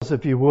Bibles,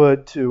 if you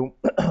would, to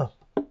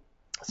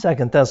 2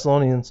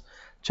 Thessalonians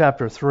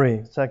chapter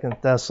 3. 2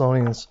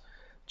 Thessalonians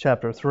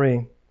chapter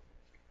 3.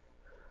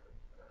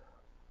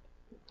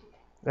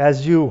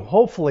 As you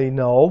hopefully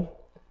know,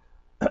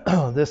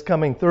 this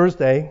coming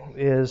Thursday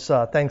is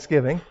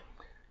Thanksgiving.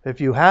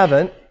 If you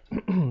haven't,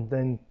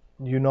 then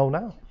you know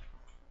now.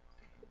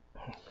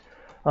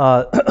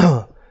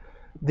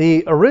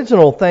 The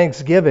original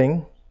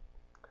Thanksgiving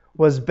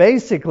was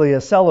basically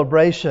a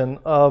celebration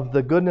of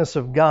the goodness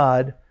of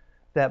God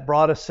that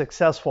brought a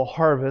successful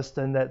harvest,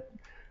 and that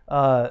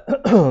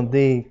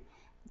the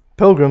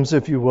pilgrims,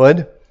 if you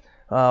would,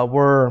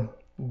 were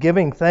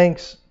giving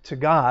thanks to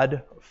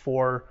God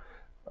for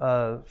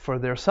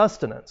their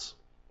sustenance.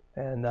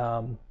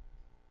 And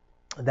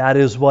that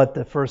is what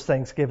the first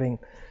Thanksgiving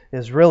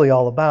is really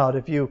all about.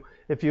 If you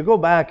go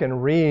back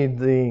and read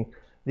the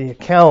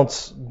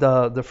accounts,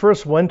 the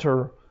first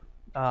winter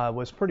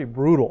was pretty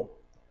brutal.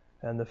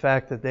 And the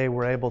fact that they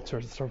were able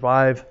to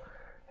survive,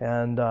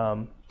 and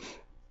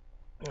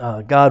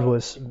God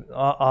was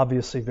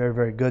obviously very,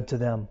 very good to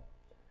them.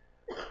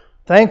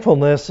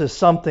 Thankfulness is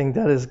something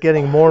that is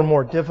getting more and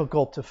more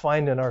difficult to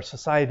find in our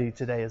society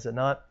today, is it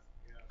not?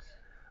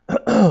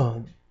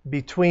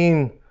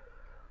 Between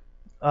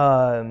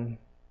our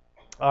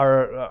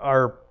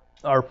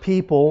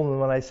people, and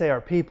when I say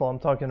our people, I'm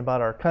talking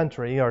about our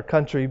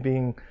country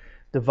being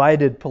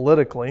divided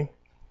politically,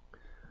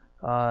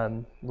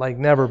 like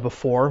never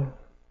before.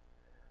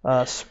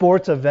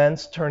 Sports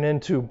events turn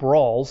into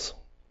brawls.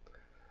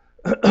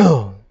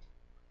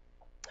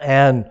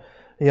 And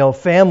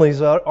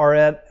families are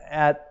at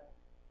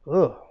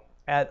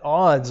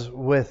odds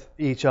with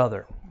each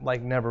other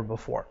like never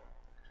before.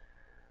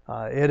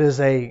 It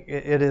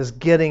is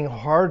getting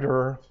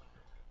harder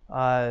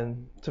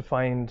to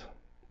find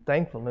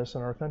thankfulness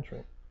in our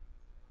country.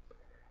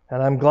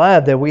 And I'm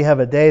glad that we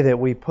have a day that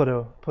we put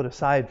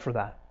aside for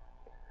that.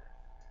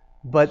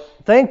 But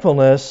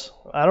thankfulness,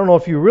 I don't know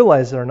if you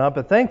realize it or not,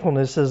 but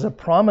thankfulness is a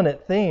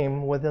prominent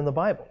theme within the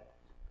Bible.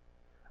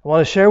 I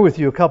want to share with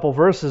you a couple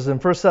verses. In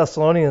 1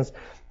 Thessalonians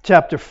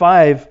chapter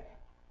 5,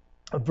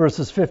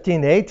 verses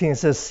 15 to 18, it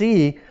says,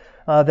 "See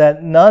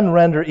that none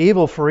render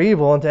evil for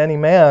evil unto any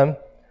man,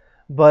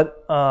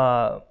 but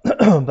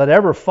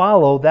ever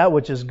follow that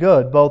which is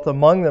good, both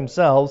among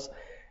themselves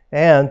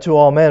and to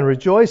all men.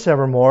 Rejoice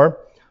evermore,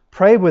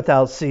 pray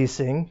without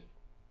ceasing,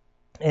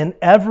 in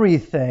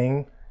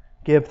everything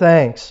give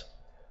thanks,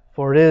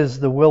 for it is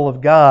the will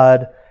of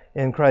God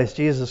in Christ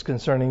Jesus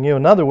concerning you."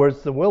 In other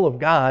words, the will of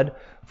God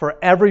for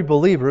every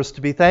believer is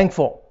to be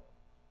thankful.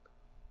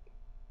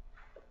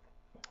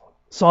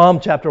 Psalm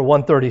chapter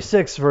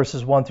 136,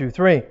 verses 1 through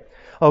 3.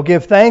 "Oh,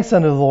 give thanks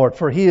unto the Lord,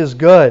 for He is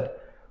good,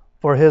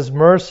 for His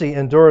mercy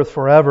endureth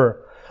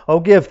forever. Oh,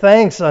 give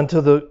thanks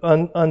unto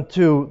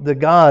the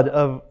God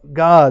of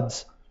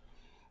gods,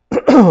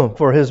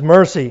 for His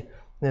mercy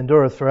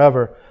endureth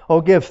forever.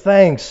 Oh, give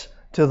thanks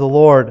to the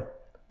Lord,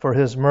 for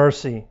His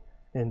mercy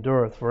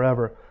endureth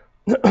forever."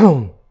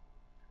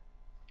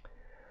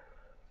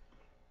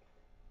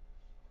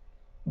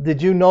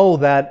 Did you know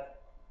that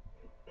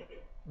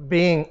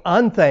being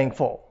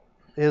unthankful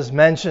is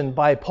mentioned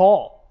by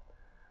Paul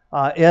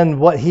in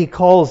what he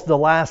calls the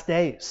last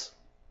days?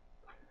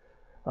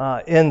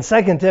 In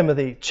 2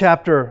 Timothy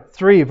chapter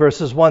 3,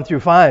 verses 1 through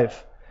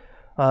 5,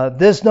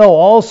 "This know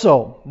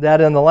also,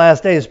 that in the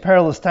last days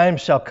perilous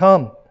times shall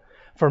come.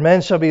 For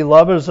men shall be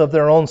lovers of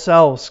their own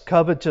selves,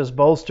 covetous,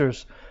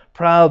 boasters,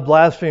 proud,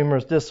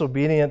 blasphemers,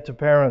 disobedient to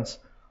parents,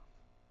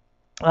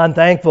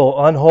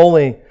 unthankful,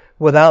 unholy,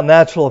 without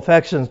natural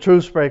affections,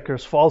 truce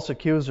breakers, false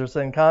accusers,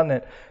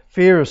 incontinent,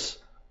 fierce,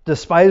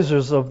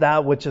 despisers of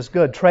that which is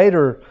good,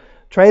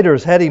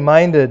 traitors, heady,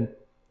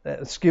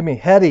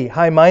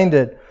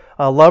 high-minded,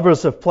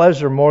 lovers of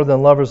pleasure more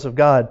than lovers of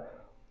God,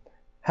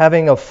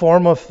 having a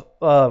form of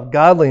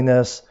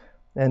godliness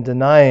and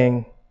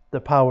denying the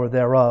power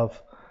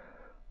thereof.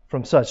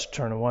 From such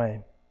turn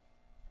away."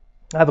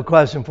 I have a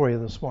question for you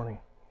this morning.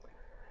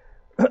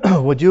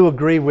 Would you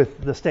agree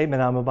with the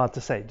statement I'm about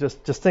to say?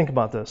 Just think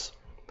about this.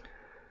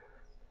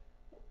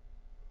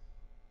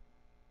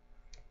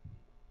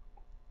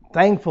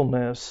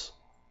 Thankfulness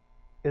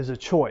is a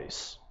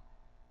choice.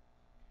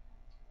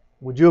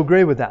 Would you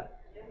agree with that?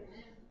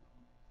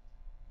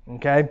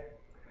 Okay?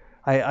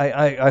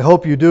 I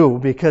hope you do,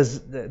 because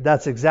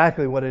that's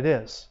exactly what it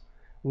is.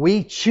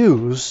 We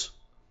choose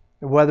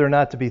whether or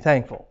not to be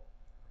thankful.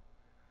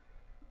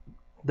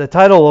 The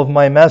title of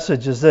my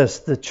message is this: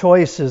 the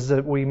choices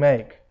that we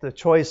make. The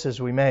choices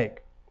we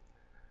make.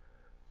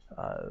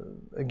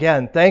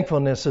 Again,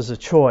 thankfulness is a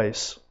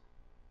choice.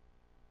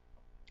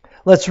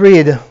 Let's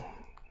read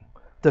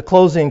the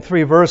closing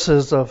 3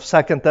 verses of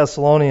 2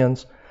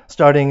 Thessalonians,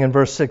 starting in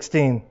verse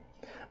 16.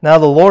 "Now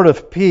the Lord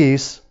of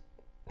peace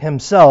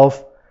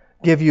Himself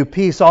give you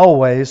peace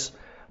always,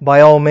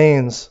 by all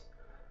means.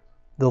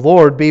 The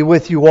Lord be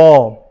with you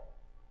all.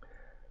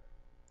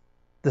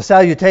 The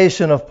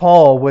salutation of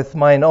Paul with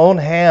mine own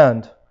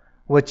hand,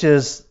 which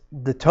is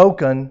the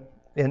token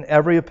in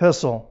every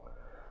epistle.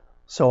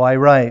 So I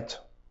write.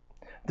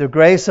 The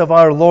grace of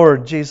our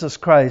Lord Jesus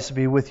Christ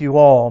be with you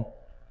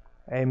all.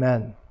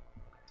 Amen.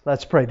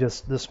 Let's pray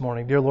this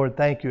morning. Dear Lord,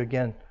 thank you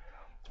again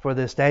for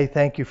this day.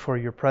 Thank you for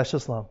your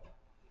precious love.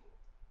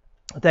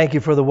 Thank you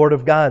for the Word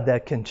of God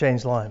that can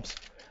change lives.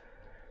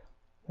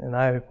 And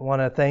I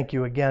want to thank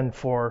you again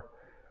for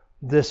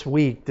this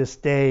week, this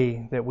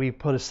day that we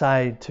put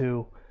aside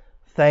to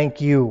thank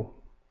you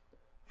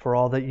for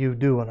all that you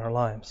do in our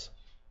lives.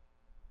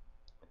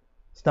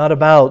 It's not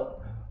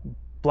about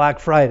Black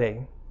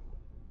Friday.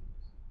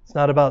 It's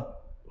not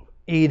about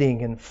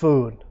eating and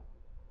food,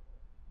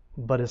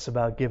 but it's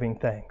about giving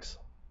thanks.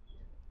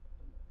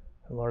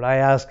 Lord, I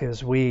ask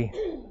as we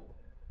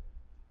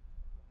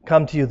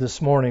come to you this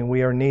morning,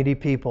 we are needy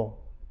people.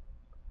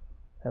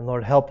 And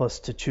Lord, help us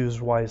to choose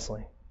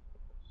wisely.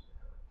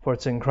 For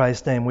it's in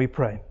Christ's name we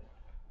pray.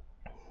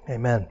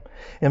 Amen.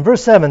 In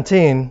verse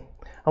 17,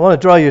 I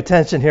want to draw your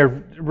attention here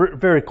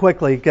very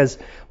quickly because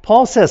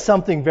Paul says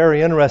something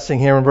very interesting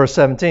here in verse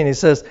 17. He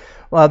says,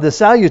 the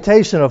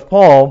salutation of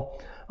Paul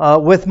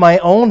with my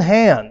own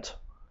hand,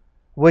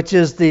 which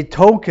is the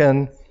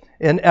token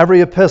in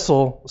every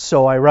epistle,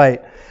 so I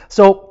write.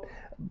 So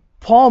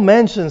Paul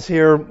mentions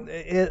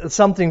here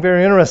something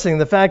very interesting,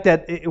 the fact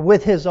that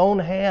with his own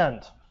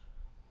hand.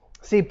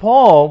 See,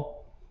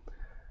 Paul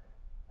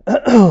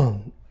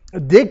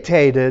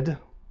dictated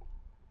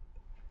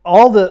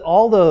all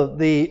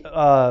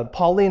the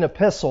Pauline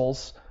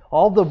epistles,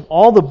 all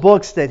the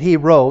books that he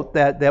wrote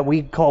that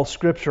we call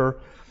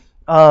Scripture.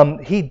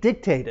 He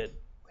dictated.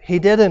 He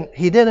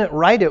didn't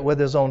write it with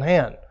his own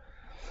hand.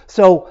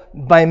 So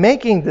by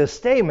making this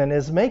statement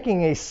is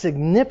making a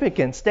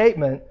significant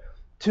statement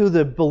to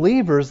the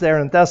believers there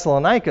in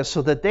Thessalonica,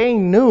 so that they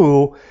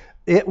knew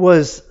it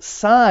was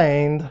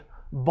signed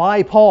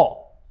by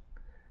Paul.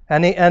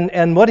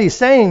 And what he's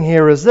saying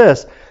here is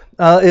this.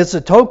 It's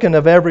a token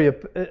of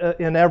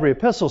in every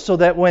epistle, so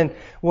that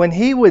when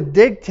he would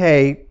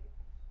dictate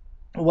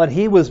what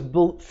he was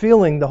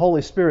feeling the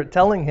Holy Spirit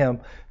telling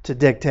him to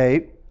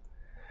dictate,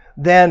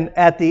 then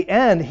at the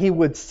end he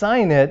would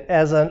sign it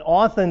as an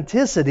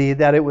authenticity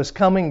that it was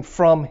coming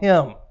from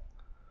him.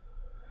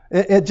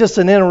 It's just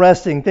an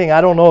interesting thing.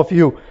 I don't know if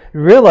you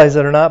realize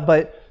it or not,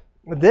 but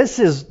it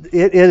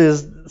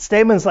is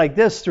statements like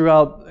this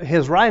throughout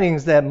his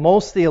writings that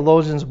most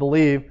theologians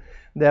believe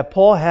that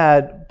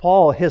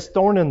Paul, his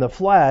thorn in the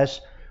flesh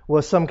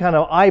was some kind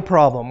of eye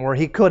problem where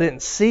he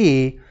couldn't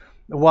see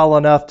well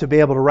enough to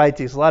be able to write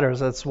these letters.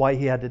 That's why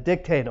he had to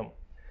dictate them.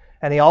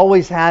 And he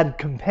always had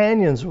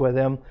companions with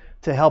him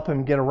to help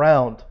him get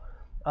around.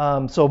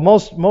 So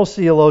most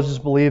theologians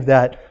believe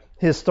that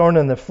his thorn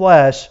in the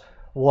flesh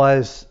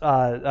was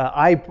an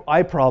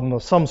eye problem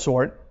of some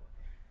sort.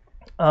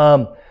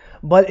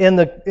 But in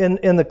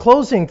the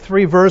closing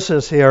 3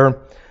 verses here,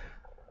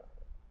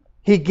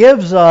 he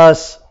gives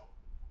us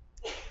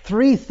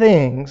 3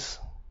 things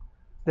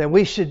that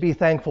we should be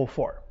thankful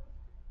for.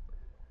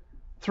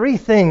 3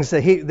 things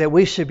that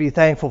we should be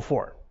thankful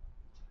for.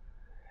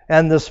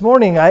 And this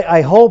morning,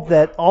 I hope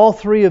that all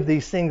 3 of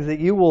these things, that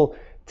you will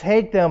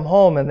take them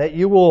home and that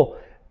you will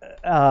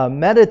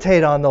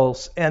meditate on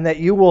those, and that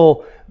you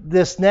will,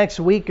 this next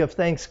week of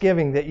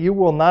Thanksgiving, that you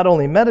will not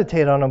only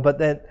meditate on them, but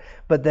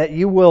that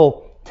you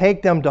will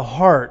take them to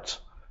heart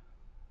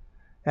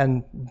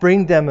and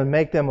bring them and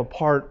make them a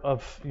part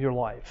of your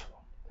life.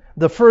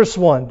 The first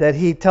one that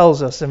he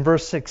tells us in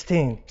verse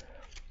 16,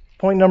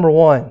 point number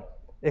 1,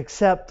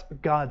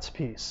 accept God's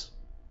peace.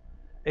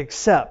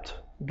 Accept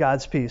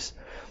God's peace.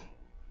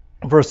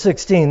 Verse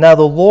 16, now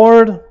the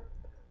Lord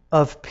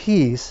of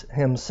peace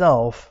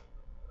himself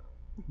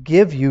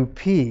give you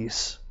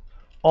peace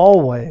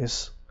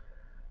always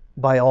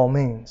by all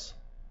means.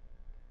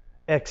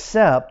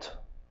 Accept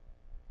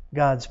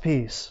God's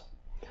peace.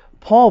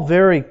 Paul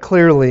very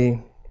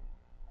clearly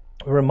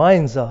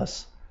reminds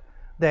us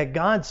that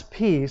God's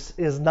peace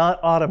is not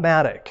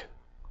automatic.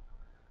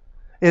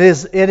 It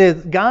is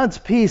God's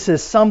peace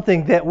is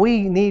something that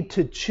we need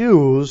to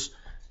choose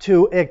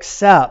to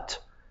accept.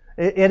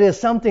 It is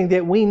something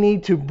that we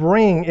need to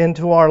bring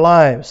into our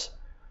lives.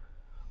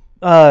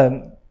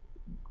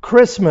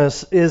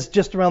 Christmas is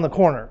just around the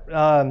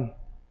corner.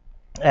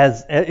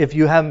 As if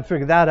you haven't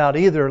figured that out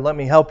either, let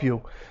me help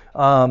you.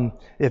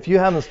 If you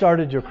haven't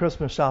started your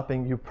Christmas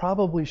shopping, you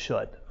probably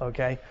should.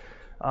 Okay,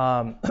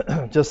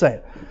 just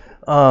saying.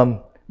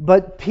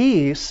 But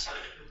peace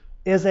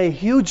is a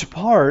huge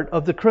part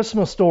of the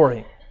Christmas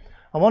story.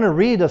 I want to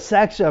read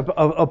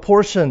a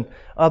portion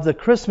of the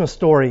Christmas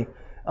story,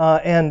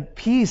 and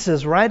peace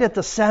is right at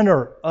the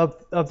center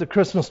of the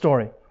Christmas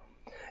story.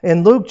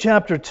 In Luke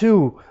chapter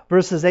 2,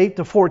 verses 8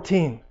 to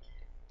 14,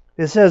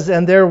 it says,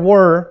 and there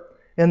were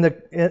in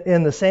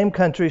the same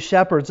country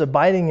shepherds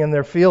abiding in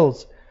their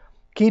fields,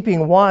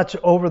 keeping watch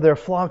over their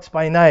flocks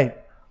by night.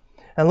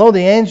 And lo, the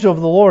angel of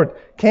the Lord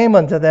came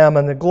unto them,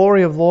 and the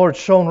glory of the Lord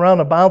shone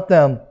round about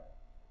them.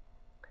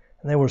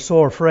 And they were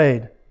sore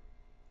afraid.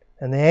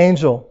 And the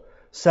angel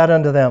said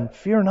unto them,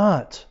 fear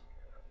not.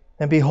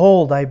 And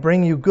behold, I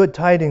bring you good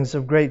tidings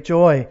of great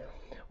joy,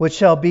 which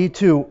shall be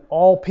to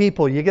all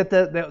people. You get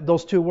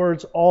those 2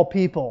 words, all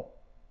people.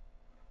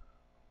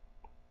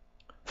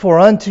 For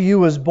unto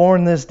you is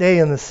born this day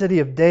in the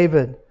city of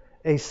David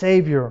a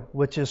Savior,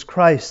 which is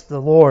Christ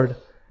the Lord.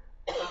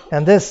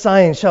 And this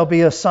sign shall be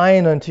a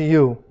sign unto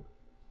you.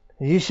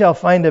 Ye shall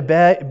find a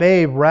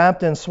babe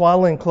wrapped in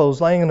swaddling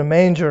clothes, lying in a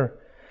manger.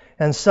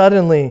 And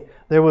suddenly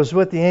there was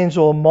with the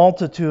angel a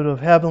multitude of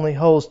heavenly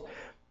hosts,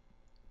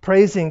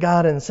 praising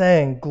God and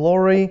saying,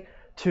 Glory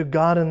to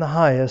God in the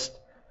highest,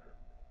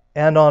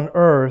 and on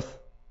earth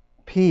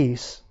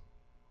peace,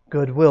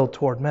 goodwill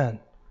toward men.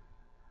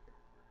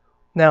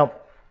 Now,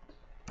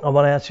 I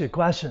want to ask you a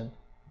question.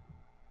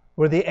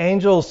 Were the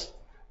angels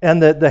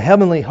and the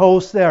heavenly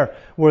hosts there,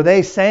 were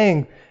they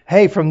saying,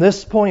 hey, from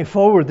this point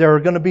forward, there are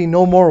going to be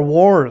no more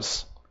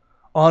wars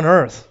on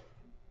earth?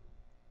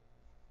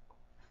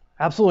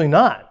 Absolutely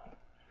not.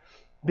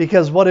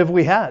 Because what have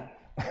we had?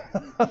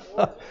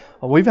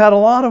 We've had a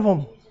lot of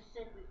them.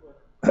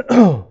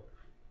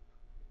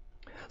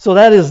 So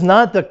that is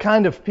not the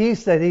kind of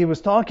peace that he was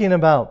talking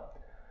about.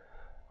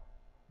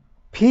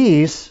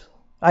 Peace,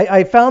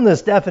 I found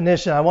this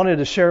definition. I wanted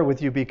to share it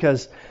with you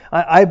because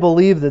I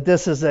believe that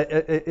this is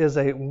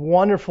a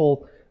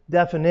wonderful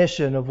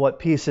definition of what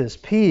peace is.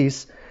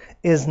 Peace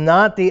is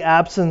not the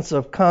absence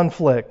of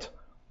conflict,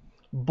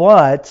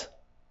 but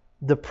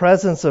the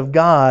presence of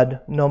God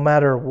no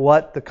matter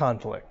what the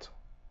conflict.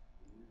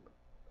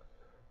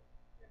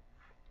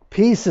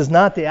 Peace is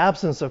not the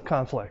absence of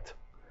conflict,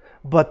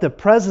 but the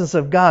presence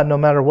of God no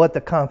matter what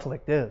the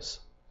conflict is.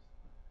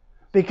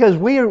 Because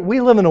we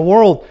live in a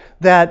world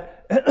that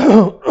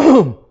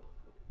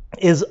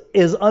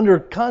is under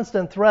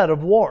constant threat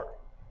of war.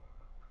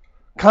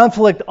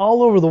 Conflict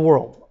all over the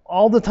world,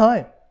 all the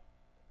time.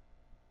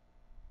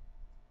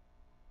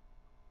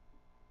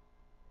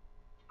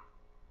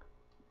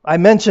 I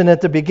mentioned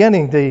at the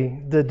beginning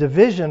the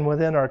division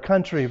within our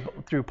country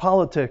through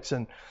politics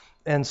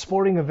and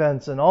sporting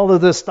events and all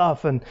of this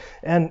stuff and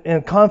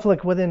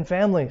conflict within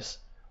families.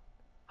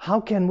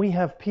 How can we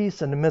have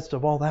peace in the midst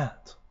of all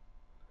that?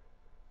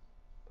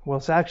 Well,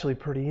 it's actually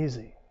pretty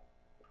easy.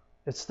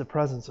 It's the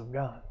presence of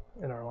God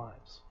in our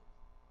lives.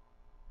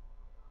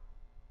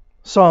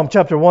 Psalm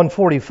chapter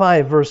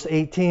 145, verse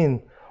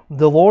 18.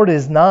 The Lord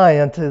is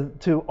nigh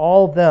unto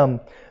all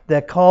them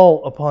that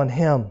call upon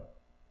Him.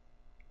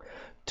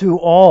 To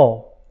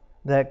all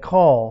that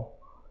call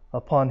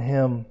upon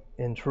Him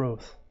in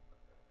truth.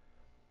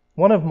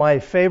 One of my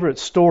favorite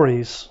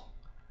stories,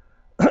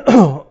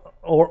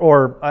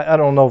 or I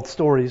don't know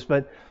stories,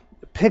 but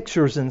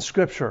pictures in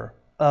Scripture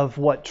of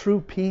what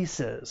true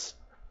peace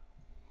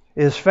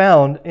is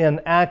found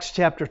in Acts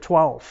chapter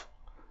 12.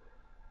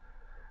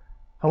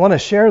 I want to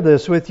share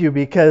this with you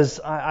because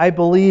I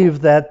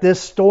believe that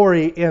this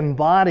story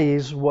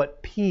embodies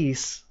what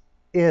peace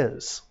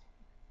is.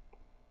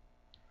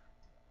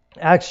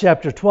 Acts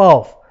chapter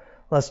 12.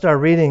 Let's start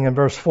reading in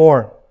verse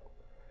 4.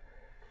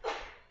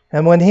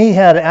 And when he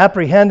had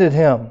apprehended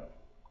him,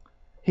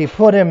 he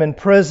put him in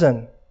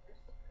prison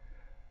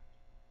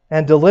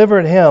and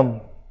delivered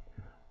him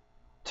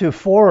to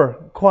 4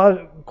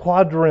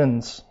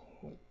 quadrants.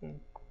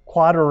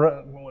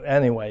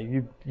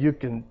 Anyway, you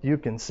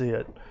can see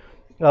it,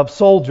 of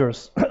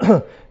soldiers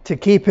to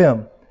keep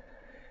him,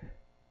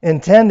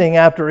 intending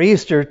after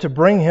Easter to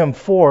bring him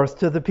forth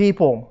to the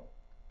people.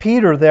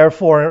 Peter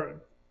therefore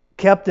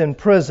kept in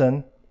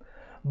prison,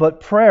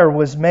 but prayer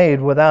was made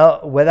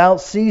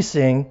without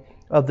ceasing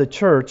of the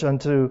church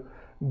unto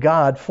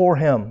God for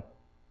him.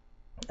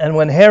 And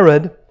when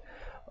Herod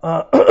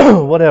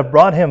would have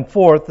brought him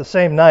forth the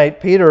same night,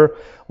 Peter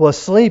was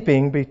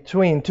sleeping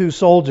between 2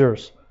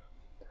 soldiers,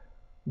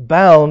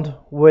 bound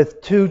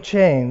with 2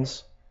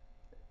 chains,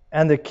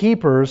 and the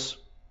keepers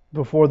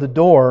before the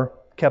door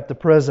kept the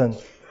prison.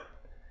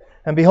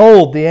 And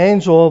behold, the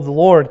angel of the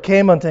Lord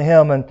came unto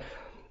him, and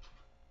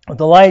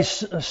the light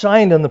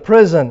shined in the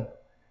prison.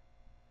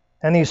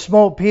 And he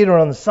smote Peter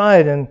on the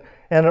side and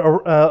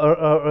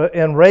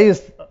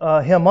raised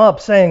him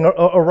up, saying,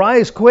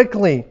 Arise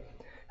quickly.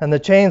 And the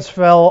chains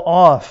fell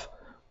off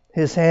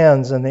his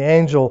hands. And the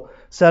angel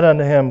said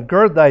unto him,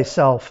 Gird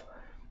thyself,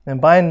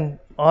 and bind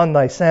on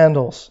thy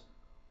sandals.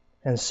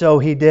 And so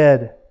he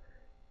did.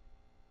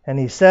 And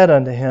he said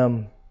unto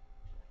him,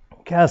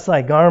 Cast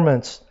thy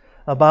garments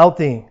about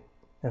thee,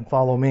 and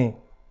follow me.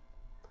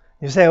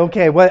 You say,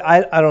 okay,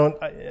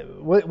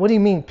 what do you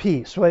mean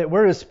peace?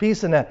 Where is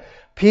peace in that?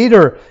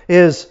 Peter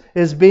is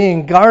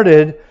being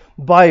guarded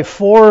by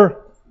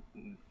 4,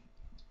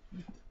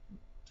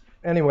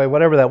 anyway,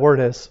 whatever that word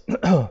is,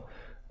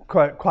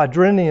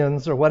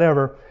 quadrillions or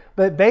whatever.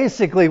 But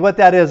basically what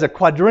that is, a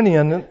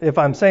quadrillion, if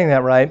I'm saying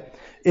that right,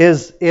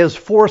 is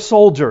 4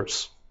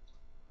 soldiers.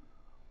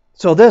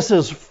 So this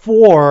is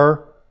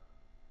 4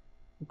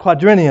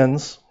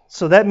 quadrillions.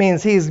 So that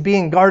means he's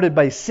being guarded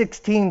by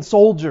 16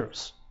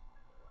 soldiers.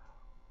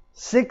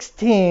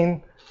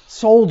 16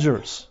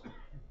 soldiers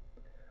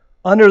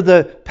under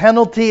the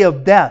penalty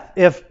of death.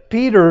 If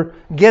Peter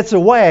gets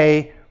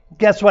away,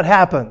 guess what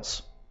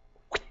happens?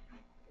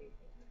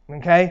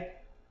 Okay?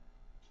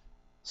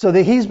 So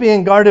that he's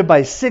being guarded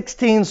by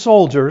 16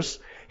 soldiers.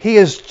 He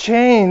is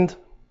chained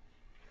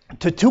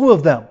to 2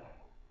 of them.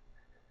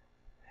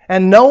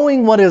 And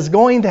knowing what is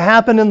going to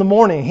happen in the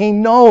morning, he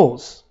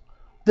knows.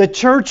 The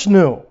church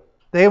knew.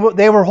 They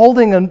were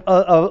holding an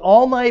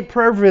all-night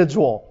prayer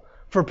vigil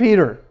for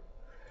Peter.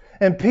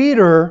 And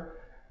Peter,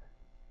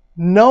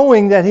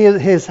 knowing that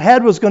his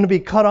head was going to be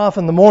cut off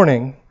in the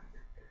morning,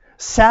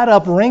 sat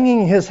up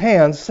wringing his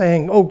hands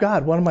saying, "Oh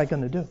God, what am I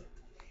going to do?"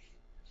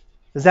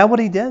 Is that what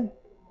he did?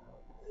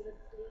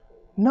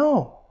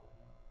 No.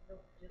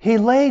 He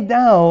laid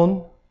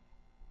down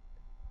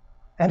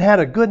and had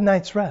a good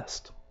night's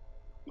rest.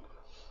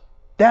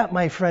 That,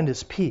 my friend,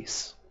 is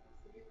peace.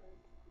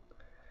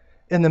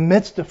 In the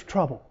midst of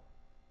trouble.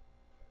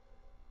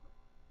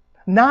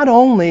 Not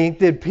only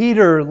did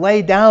Peter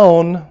lay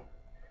down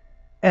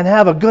and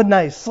have a good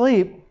night's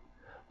sleep,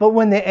 but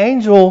when the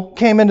angel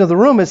came into the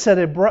room, it said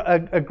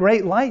a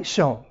great light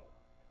shone.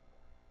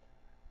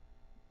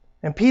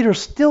 And Peter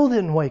still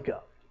didn't wake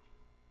up.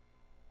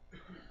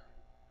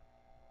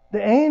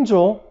 The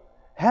angel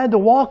had to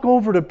walk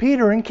over to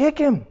Peter and kick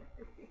him.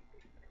 He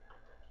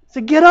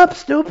said, "Get up,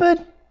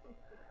 stupid."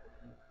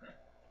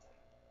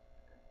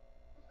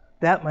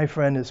 That, my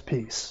friend, is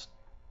peace.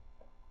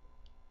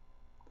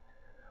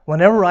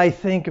 Whenever I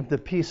think of the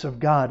peace of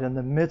God in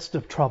the midst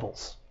of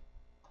troubles,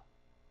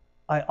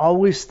 I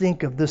always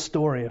think of this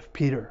story of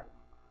Peter.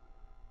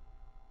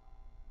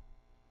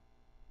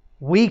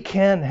 We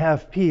can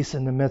have peace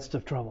in the midst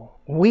of trouble.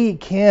 We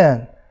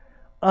can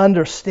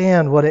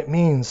understand what it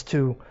means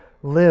to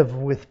live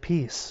with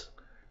peace,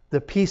 the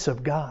peace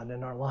of God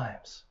in our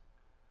lives.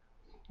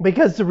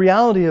 Because the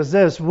reality is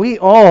this, we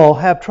all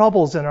have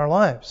troubles in our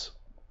lives.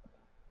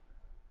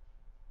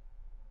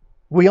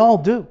 We all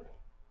do.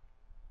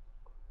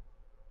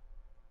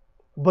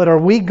 But are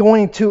we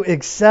going to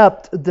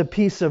accept the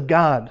peace of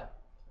God?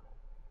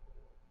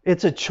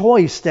 It's a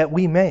choice that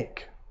we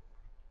make.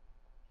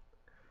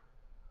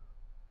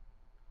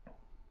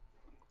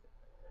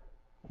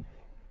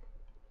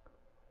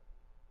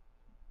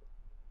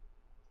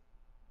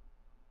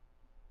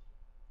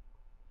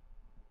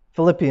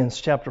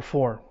 Philippians chapter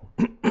 4,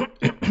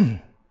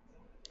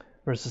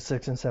 verses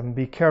 6 and 7.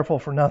 Be careful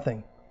for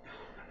nothing,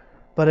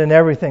 but in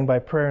everything by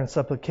prayer and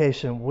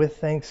supplication with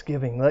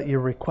thanksgiving let your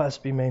requests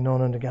be made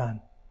known unto God.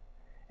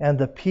 And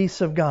the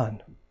peace of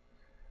God,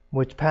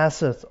 which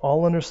passeth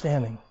all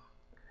understanding,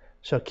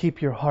 shall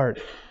keep your heart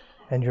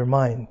and your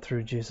mind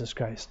through Jesus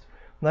Christ.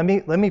 Let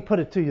me put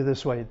it to you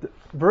this way.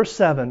 Verse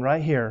 7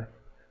 right here,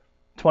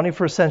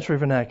 21st century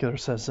vernacular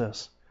says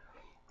this.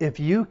 If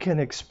you can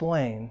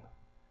explain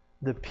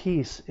the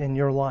peace in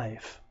your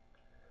life,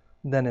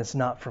 then it's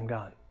not from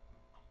God.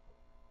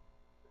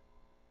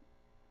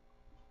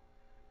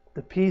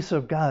 The peace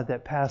of God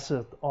that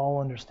passeth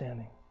all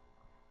understanding.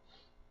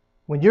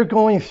 When you're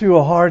going through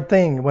a hard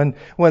thing, when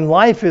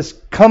life is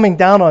coming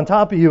down on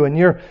top of you and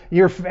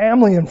your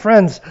family and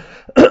friends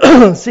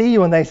see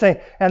you and they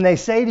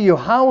say to you,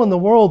 "How in the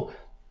world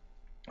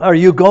are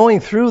you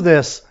going through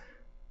this?"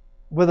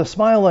 With a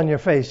smile on your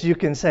face, you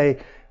can say,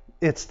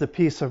 "It's the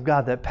peace of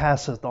God that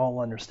passeth all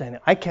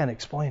understanding." I can't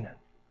explain it.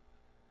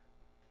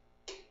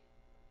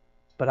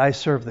 But I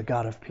serve the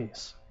God of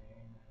peace.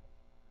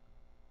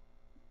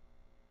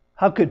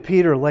 How could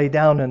Peter lay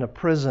down in a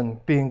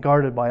prison being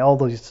guarded by all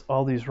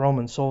these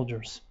Roman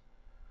soldiers,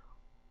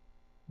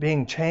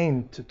 being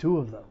chained to two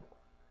of them,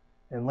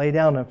 and lay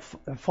down and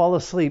fall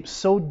asleep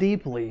so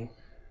deeply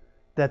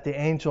that the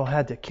angel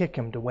had to kick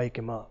him to wake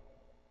him up?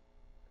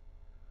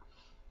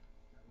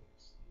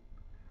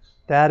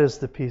 That is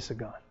the peace of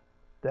God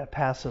that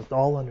passeth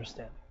all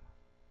understanding.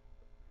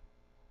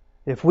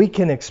 If we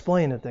can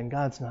explain it, then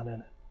God's not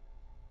in it.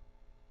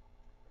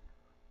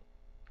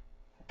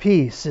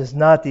 Peace is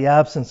not the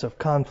absence of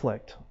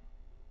conflict,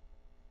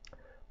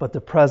 but the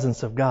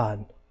presence of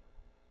God,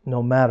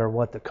 no matter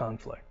what the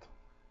conflict.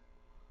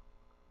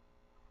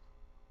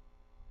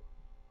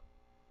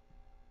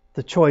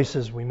 The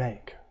choices we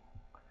make.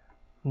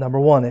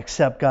 Number 1,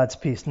 accept God's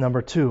peace.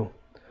 Number 2,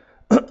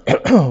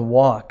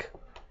 walk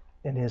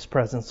in His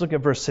presence. Look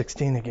at verse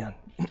 16 again.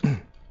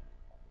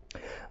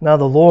 Now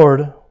the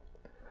Lord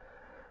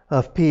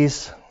of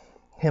peace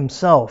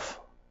Himself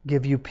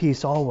give you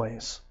peace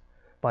always.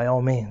 By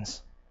all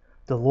means,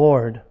 the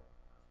Lord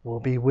will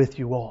be with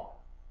you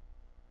all.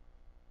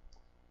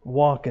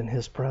 Walk in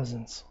His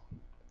presence.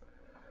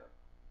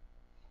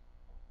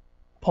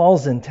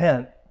 Paul's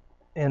intent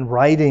in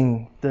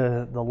writing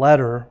the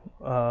letter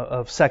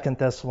of 2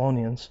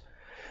 Thessalonians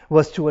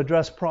was to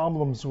address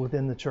problems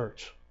within the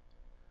church.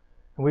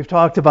 And we've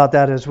talked about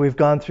that as we've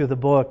gone through the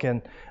book,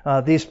 and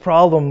these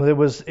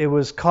problems, it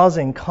was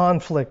causing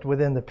conflict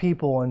within the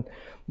people, and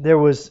it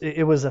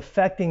was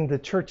affecting the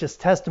church's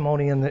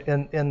testimony in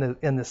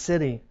the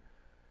city.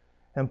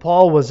 And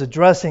Paul was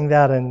addressing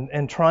that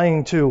and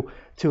trying to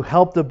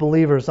help the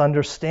believers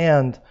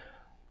understand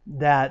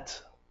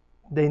that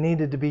they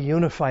needed to be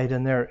unified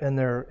in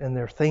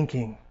their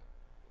thinking.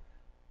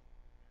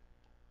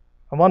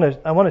 I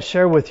want to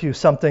share with you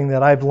something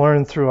that I've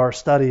learned through our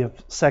study of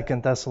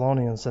 2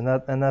 Thessalonians, and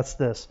that's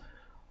this.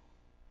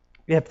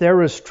 If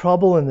there is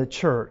trouble in the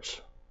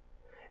church,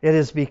 it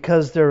is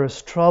because there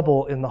is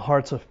trouble in the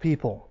hearts of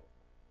people.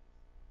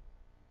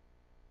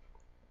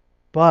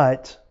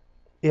 But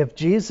if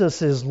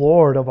Jesus is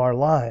Lord of our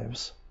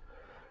lives,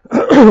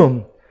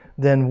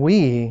 then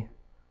we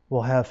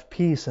will have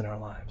peace in our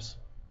lives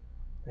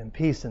and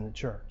peace in the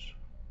church.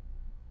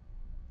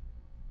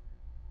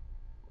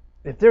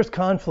 If there's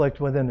conflict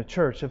within the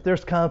church, if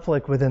there's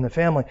conflict within the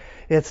family,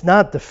 it's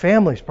not the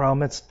family's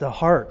problem, it's the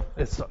heart.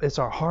 It's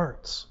our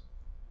hearts.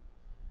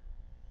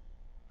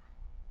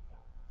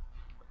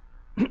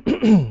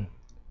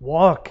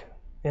 Walk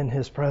in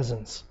His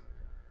presence.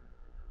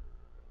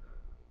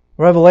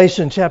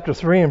 Revelation chapter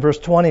 3 and verse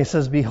 20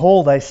 says,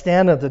 Behold, I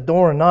stand at the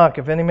door and knock.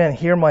 If any man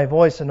hear my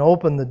voice and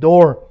open the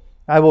door,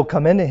 I will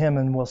come into him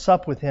and will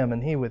sup with him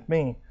and he with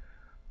me.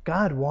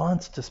 God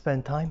wants to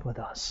spend time with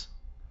us.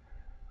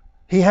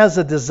 He has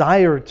a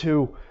desire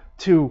to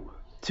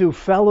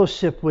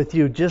fellowship with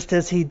you just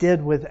as He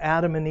did with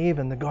Adam and Eve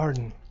in the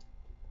garden.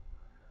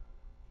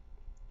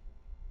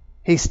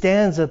 He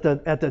stands at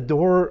the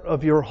door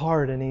of your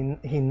heart and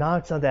he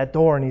knocks on that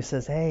door and He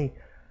says, Hey,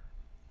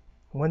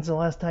 when's the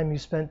last time you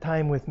spent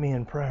time with me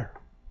in prayer?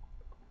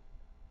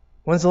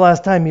 When's the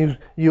last time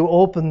you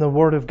opened the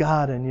Word of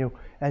God and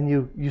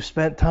you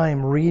spent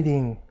time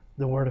reading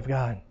the Word of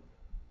God?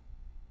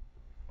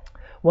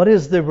 What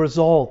is the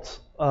result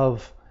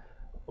of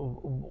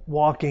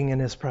walking in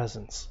His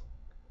presence?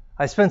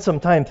 I spent some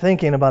time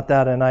thinking about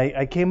that, and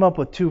I came up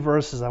with 2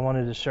 verses I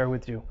wanted to share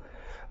with you.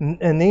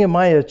 In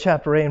Nehemiah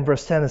chapter 8 and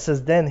verse 10, it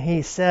says, Then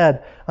he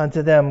said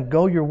unto them,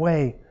 Go your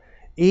way,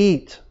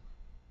 eat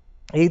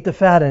the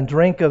fat and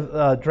drink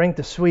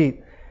the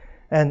sweet,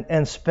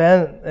 and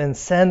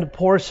send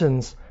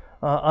portions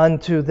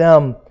unto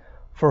them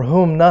for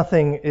whom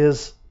nothing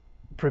is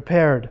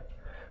prepared.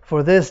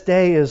 For this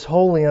day is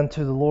holy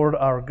unto the Lord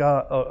our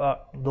God,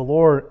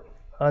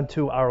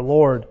 unto our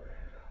Lord.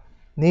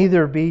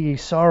 Neither be ye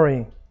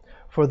sorry,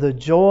 for the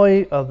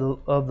joy of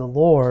the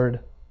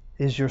Lord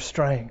is your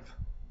strength.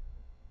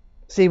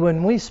 See,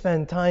 when we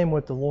spend time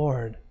with the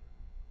Lord,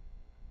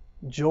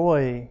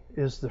 joy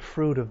is the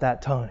fruit of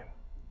that time.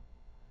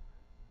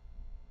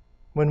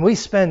 When we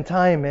spend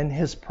time in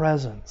His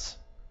presence,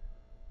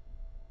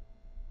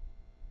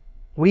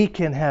 we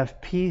can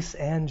have peace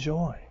and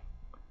joy.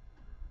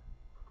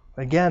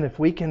 Again, if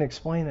we can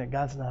explain it,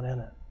 God's not in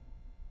it.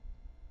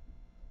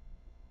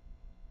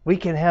 We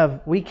can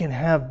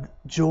have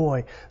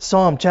joy.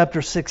 Psalm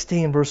chapter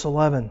 16, verse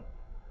 11.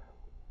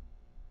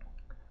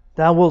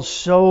 Thou wilt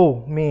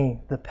show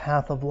me the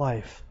path of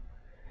life.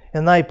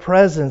 In Thy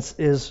presence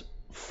is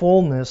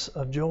fullness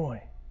of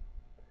joy.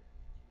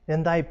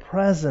 In Thy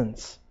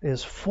presence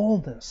is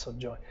fullness of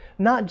joy.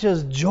 Not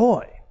just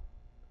joy,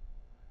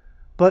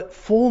 but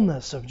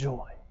fullness of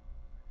joy.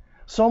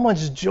 So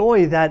much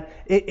joy that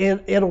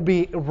it'll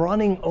be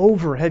running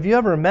over. Have you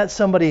ever met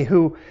somebody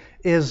who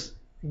is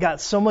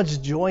got so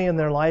much joy in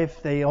their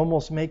life they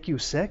almost make you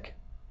sick?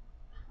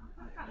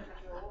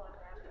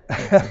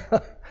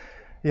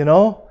 You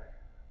know?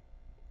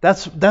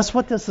 That's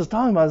what this is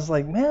talking about. It's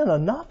like, man,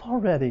 enough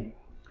already.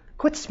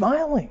 Quit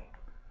smiling.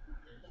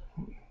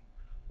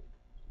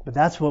 But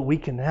that's what we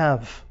can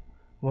have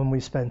when we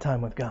spend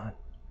time with God.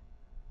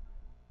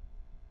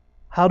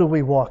 How do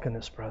we walk in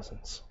His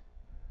presence?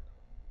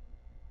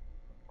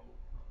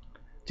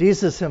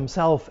 Jesus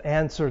Himself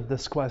answered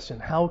this question.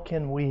 How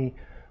can we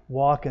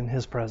walk in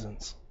His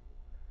presence?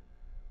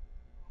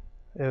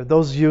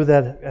 Those of you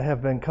that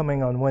have been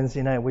coming on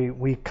Wednesday night,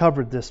 we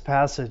covered this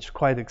passage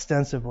quite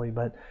extensively,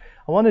 but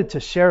I wanted to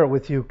share it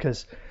with you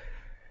because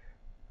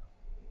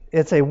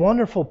it's a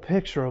wonderful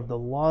picture of the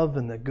love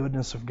and the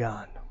goodness of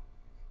God.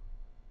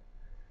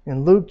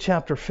 In Luke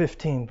chapter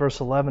 15, verse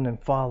 11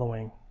 and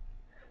following,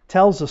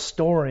 tells a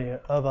story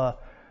the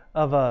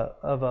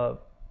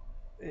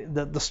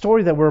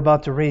story that we're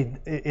about to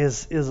read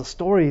is a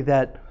story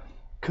that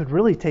could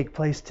really take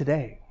place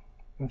today.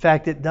 In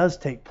fact, it does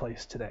take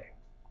place today.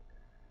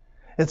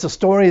 It's a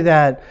story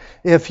that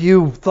if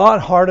you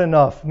thought hard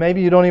enough,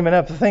 maybe you don't even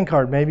have to think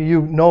hard, maybe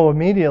you know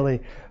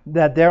immediately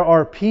that there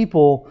are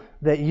people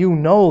that you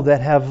know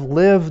that have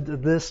lived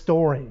this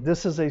story.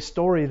 This is a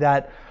story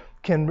that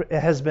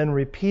has been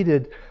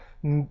repeated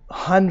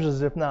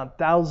hundreds, if not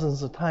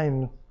thousands of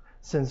times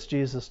since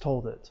Jesus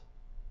told it.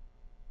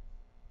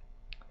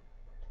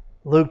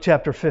 Luke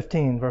chapter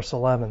 15, verse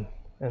 11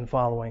 and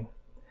following.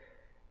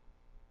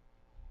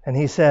 And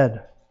he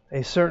said,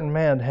 A certain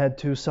man had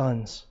 2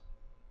 sons.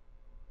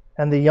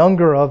 And the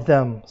younger of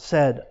them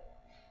said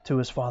to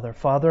his father,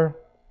 Father,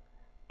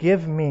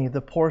 give me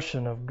the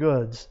portion of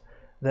goods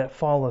that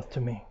falleth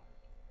to me.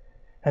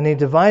 And he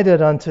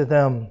divided unto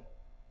them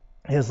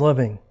his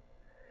living.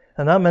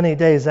 And not many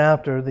days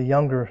after, the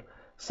younger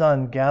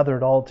son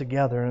gathered all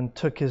together and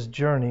took his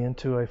journey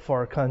into a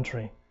far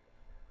country,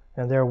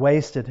 and there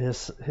wasted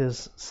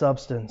his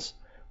substance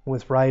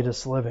with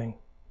riotous living.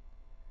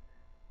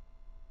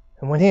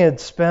 And when he had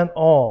spent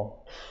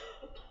all,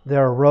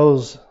 there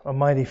arose a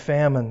mighty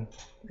famine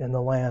in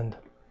the land,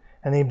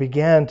 and he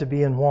began to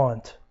be in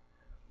want.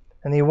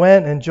 And he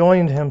went and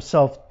joined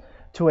himself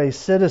to a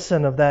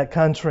citizen of that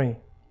country,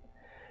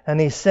 and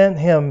he sent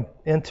him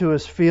into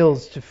his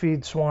fields to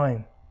feed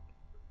swine.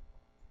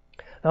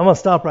 I'm going to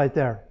stop right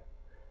there.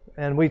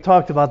 And we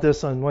talked about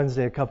this on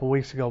Wednesday a couple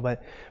weeks ago,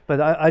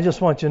 but I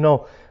just want you to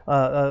know,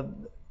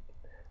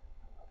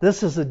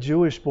 this is a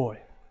Jewish boy.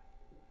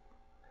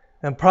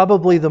 And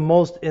probably the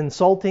most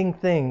insulting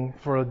thing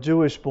for a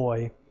Jewish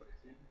boy,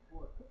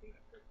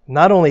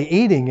 not only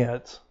eating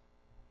it,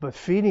 but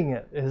feeding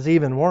it is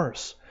even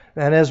worse.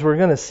 And as we're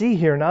going to see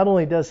here, not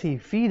only does he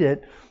feed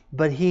it,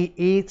 but he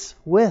eats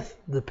with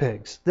the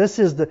pigs. This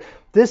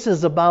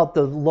is about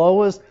the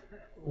lowest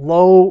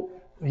low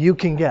you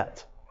can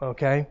get,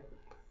 okay?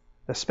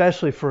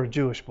 Especially for a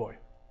Jewish boy.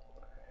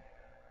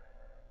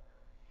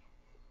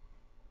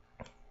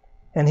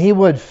 And he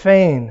would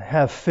fain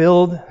have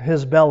filled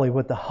his belly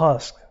with the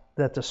husk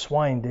that the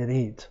swine did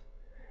eat.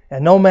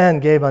 And no man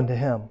gave unto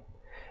him.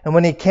 And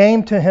when he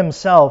came to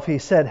himself, he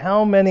said,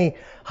 How many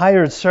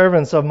hired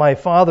servants of my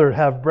father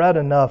have bread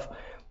enough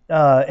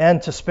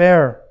and to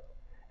spare?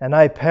 And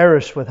I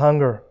perish with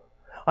hunger.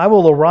 I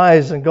will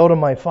arise and go to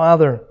my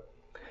father,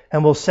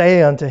 and will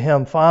say unto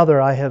him, Father,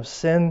 I have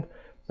sinned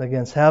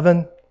against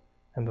heaven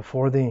and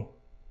before thee,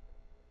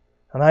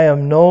 and I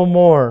am no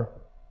more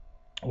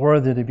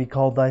worthy to be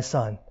called thy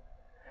son.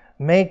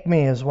 Make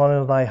me as one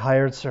of thy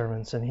hired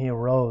servants. And he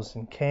arose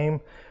and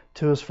came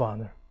to his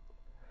father.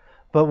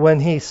 But when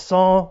he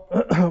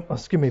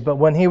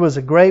was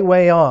a great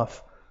way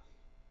off,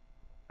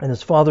 and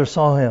his father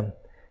saw him,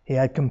 he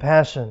had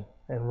compassion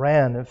and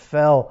ran and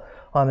fell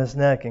on his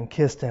neck and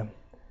kissed him.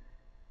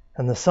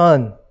 And the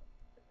son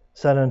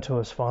said unto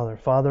his father,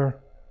 Father,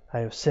 I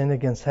have sinned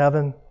against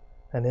heaven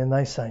and in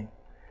thy sight.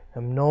 I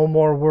am no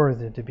more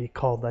worthy to be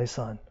called thy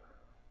son.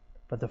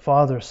 But the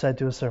father said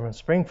to his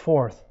servants, Bring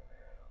forth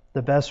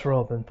the best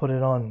robe and put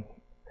it on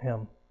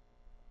him.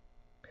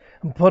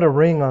 And put a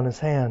ring on his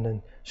hand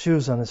and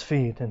shoes on his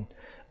feet. And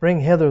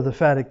bring hither the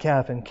fatted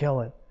calf and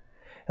kill it.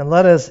 And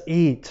let us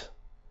eat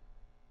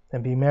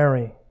and be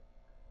merry.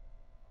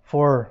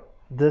 For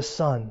this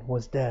son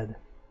was dead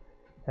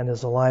and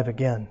is alive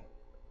again,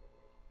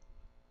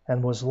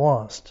 and was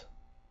lost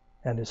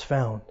and is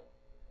found.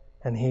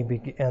 And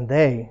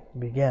they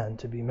began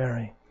to be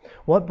merry.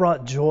 What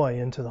brought joy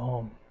into the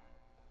home?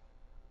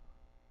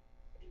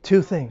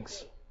 Two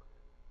things.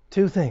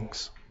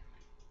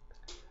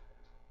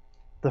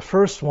 The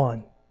first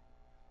one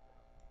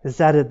is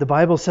that the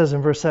Bible says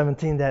in verse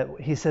 17 that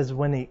he says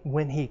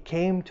when he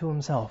came to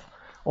himself,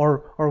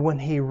 or when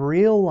he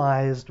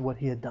realized what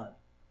he had done.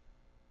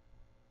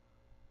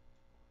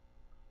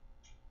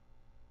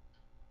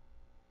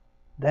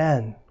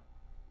 Then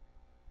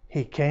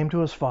he came to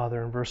his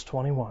father in verse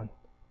 21.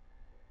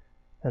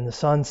 And the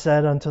son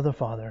said unto the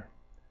father,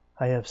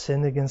 I have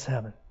sinned against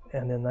heaven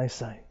and in thy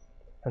sight,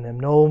 and am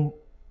no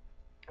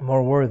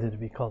more worthy to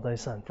be called thy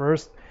son.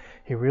 First,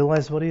 he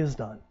realized what he has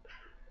done.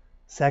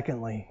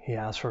 Secondly, he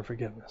asked for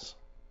forgiveness.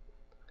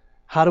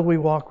 How do we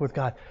walk with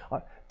God?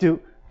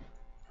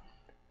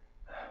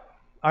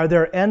 Are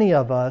there any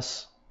of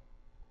us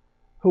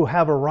who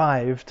have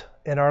arrived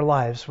in our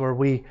lives where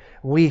we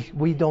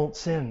don't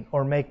sin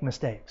or make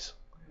mistakes?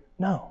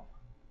 No.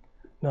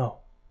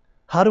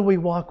 How do we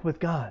walk with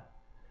God?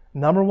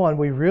 Number one,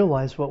 we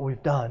realize what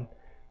we've done.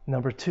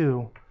 Number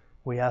two,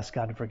 we ask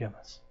God to forgive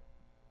us.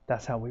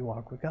 That's how we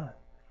walk with God.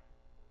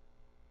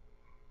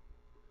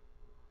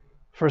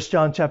 1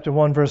 John chapter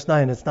 1, verse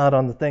 9. It's not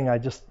on the thing.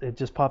 It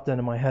just popped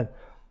into my head.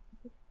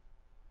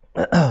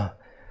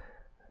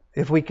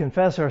 If we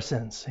confess our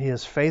sins, He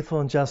is faithful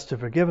and just to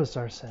forgive us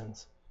our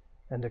sins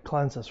and to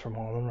cleanse us from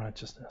all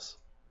unrighteousness.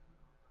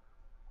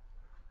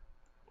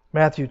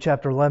 Matthew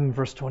chapter 11,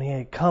 verse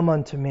 28. Come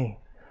unto me,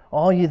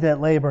 all ye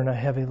that labor and are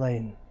heavy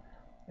laden,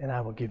 and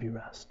I will give you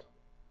rest.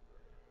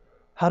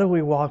 How do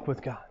we walk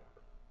with God?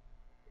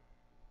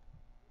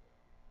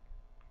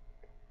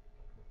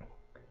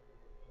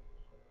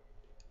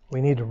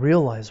 We need to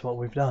realize what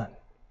we've done.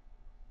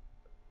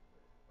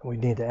 We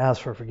need to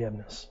ask for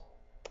forgiveness.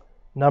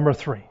 Number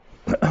 3.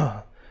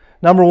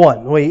 Number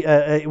 1,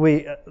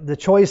 the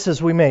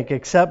choices we make: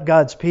 accept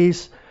God's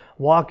peace,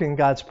 walk in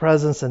God's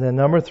presence, and then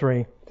number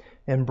 3,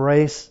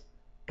 embrace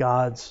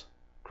God's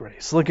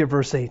grace. Look at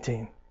verse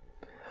 18.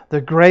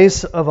 The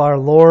grace of our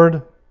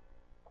Lord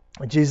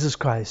Jesus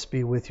Christ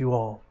be with you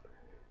all.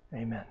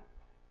 Amen.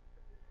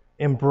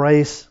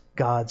 Embrace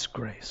God's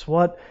grace.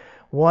 What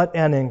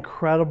an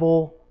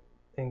incredible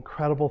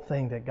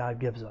thing that God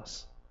gives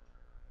us.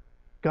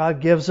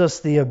 God gives us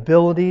the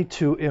ability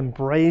to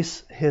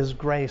embrace His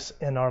grace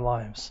in our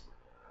lives.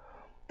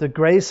 The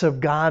grace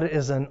of God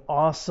is an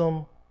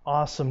awesome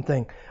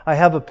thing. I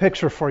have a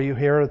picture for you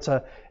here. It's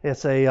a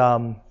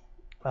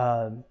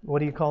what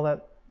do you call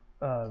that?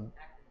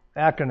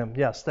 Acronym.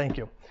 Yes, thank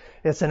you.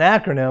 It's an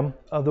acronym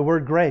of the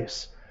word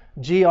grace.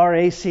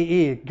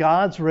 GRACE.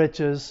 God's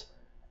riches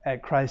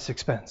at Christ's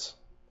expense.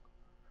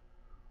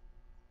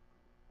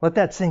 Let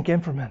that sink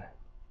in for a minute.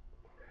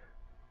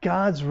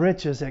 God's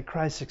riches at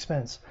Christ's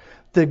expense.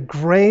 The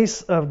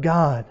grace of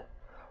God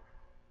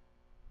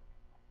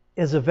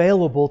is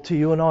available to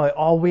you and I.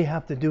 All we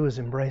have to do is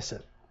embrace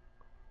it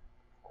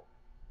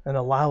and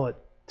allow it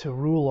to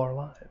rule our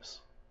lives.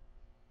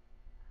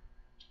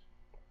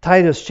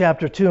 Titus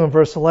chapter 2 and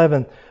verse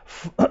 11,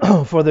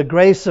 for the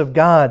grace of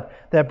God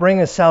that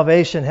bringeth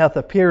salvation hath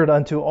appeared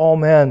unto all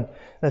men.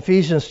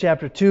 Ephesians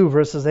chapter 2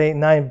 verses 8 and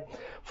 9,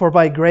 for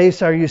by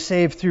grace are you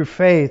saved through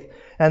faith,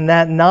 and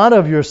that not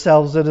of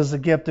yourselves, it is a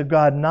gift of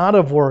God, not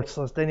of works,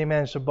 lest any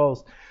man should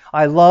boast.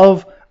 I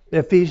love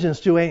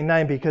Ephesians 2, 8 and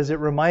 9 because it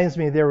reminds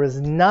me there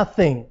is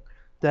nothing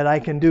that I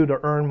can do to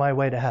earn my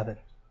way to heaven.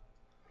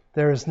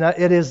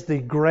 It is the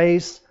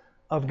grace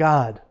of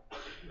God.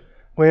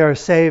 We are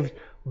saved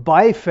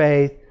by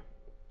faith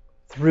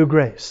through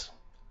grace.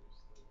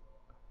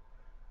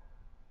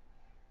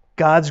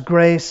 God's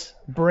grace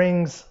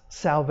brings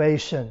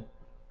salvation.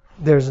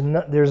 There's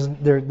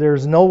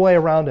no way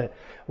around it.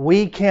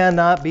 We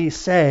cannot be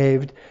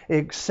saved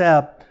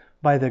except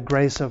by the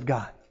grace of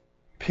God.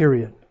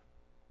 Period.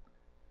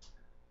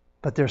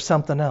 But there's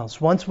something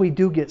else. Once we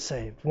do get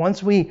saved,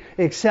 once we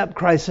accept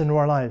Christ into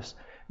our lives,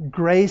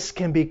 grace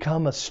can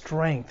become a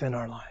strength in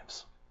our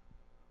lives.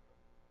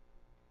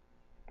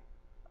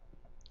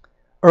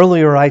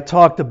 Earlier I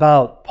talked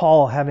about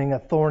Paul having a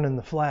thorn in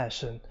the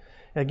flesh, and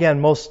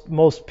again,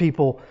 most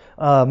people,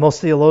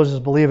 most theologians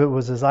believe it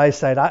was his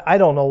eyesight. I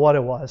don't know what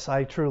it was.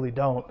 I truly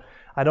don't.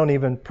 I don't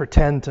even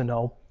pretend to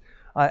know.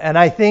 And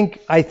I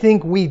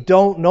think we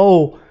don't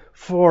know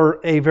for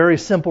a very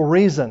simple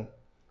reason,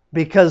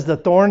 because the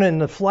thorn in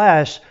the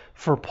flesh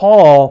for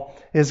Paul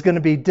is going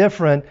to be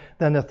different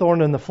than the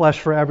thorn in the flesh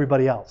for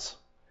everybody else.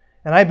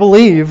 And I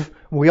believe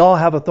we all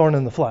have a thorn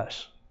in the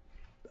flesh.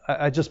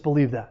 I just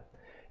believe that.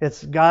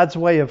 It's God's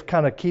way of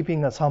kind of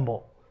keeping us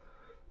humble.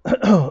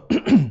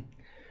 And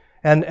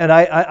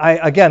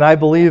I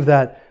believe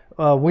that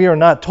we are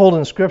not told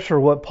in Scripture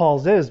what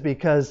Paul's is,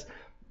 because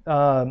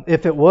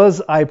if it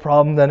was eye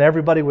problem, then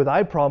everybody with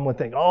eye problem would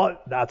think, oh,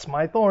 that's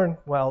my thorn.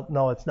 Well,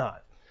 no, it's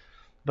not.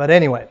 But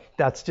anyway,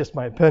 that's just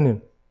my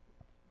opinion.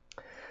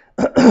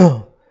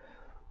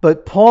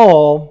 But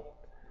Paul,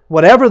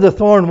 whatever the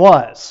thorn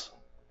was,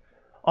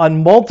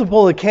 on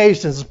multiple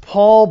occasions,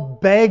 Paul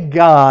begged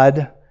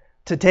God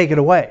to take it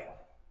away.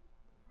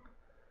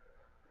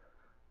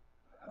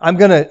 I'm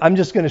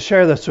just going to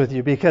share this with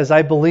you because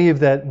I believe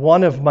that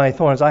one of my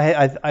thorns,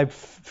 I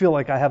feel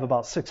like I have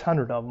about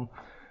 600 of them,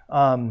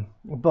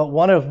 but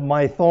one of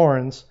my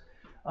thorns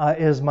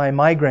is my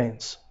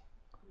migraines.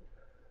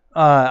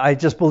 I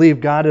just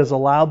believe God has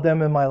allowed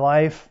them in my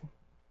life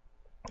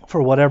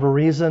for whatever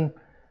reason,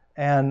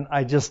 and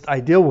I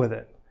deal with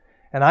it.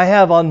 And I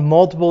have on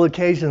multiple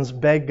occasions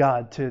begged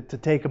God to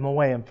take them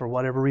away, and for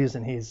whatever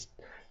reason He's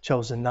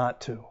chosen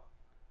not to.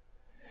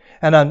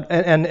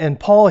 And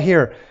Paul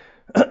here,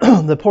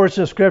 the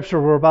portion of Scripture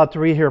we're about to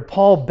read here,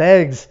 Paul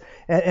begs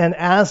and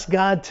asks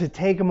God to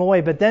take them away.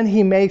 But then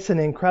he makes an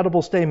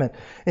incredible statement.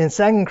 In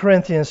 2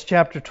 Corinthians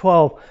chapter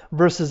 12,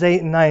 verses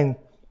 8 and 9,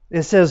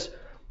 it says,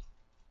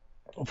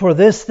 for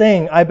this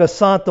thing I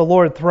besought the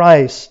Lord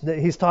thrice.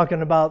 He's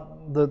talking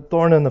about the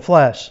thorn in the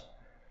flesh,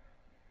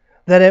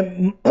 that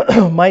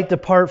it might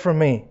depart from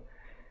me.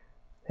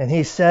 And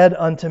He said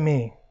unto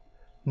me,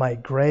 my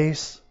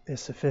grace is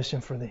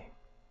sufficient for thee.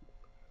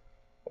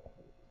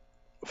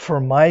 For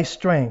my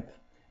strength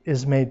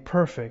is made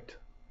perfect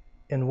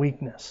in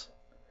weakness.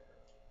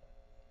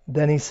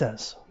 Then he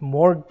says,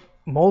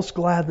 most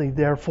gladly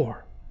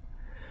therefore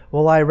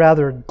will I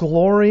rather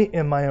glory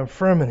in my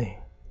infirmity,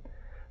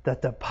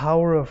 that the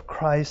power of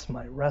Christ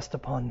might rest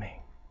upon me.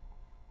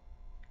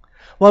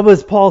 What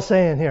was Paul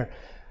saying here?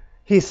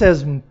 He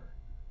says,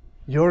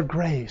 your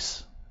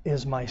grace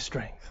is my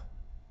strength.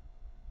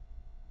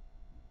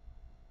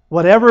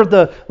 Whatever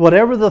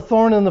the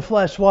thorn in the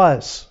flesh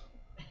was,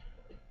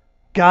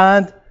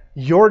 God,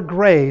 your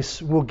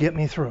grace will get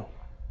me through.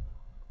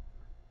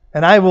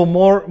 And I will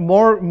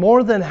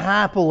more than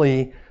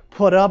happily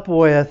put up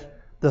with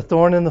the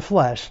thorn in the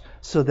flesh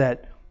so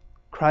that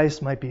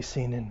Christ might be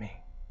seen in me.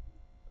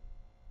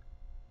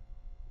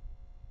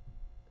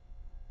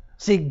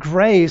 See,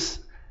 grace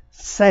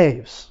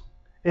saves.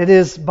 It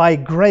is by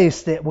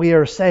grace that we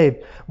are saved,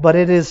 but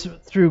it is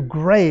through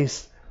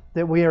grace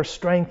that we are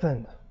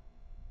strengthened.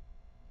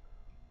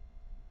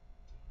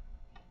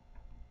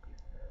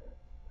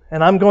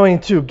 And I'm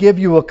going to give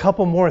you a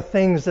couple more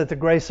things that the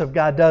grace of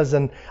God does.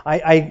 And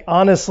I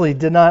honestly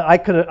did not,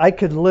 I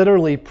could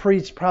literally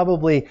preach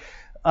probably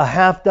a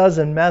half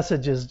dozen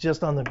messages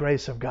just on the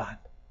grace of God.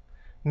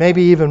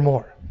 Maybe even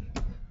more.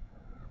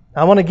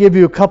 I want to give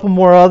you a couple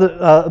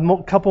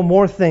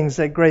more things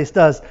that grace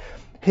does.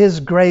 His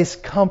grace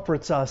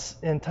comforts us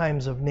in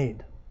times of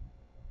need.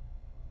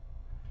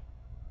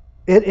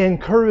 It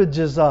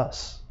encourages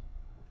us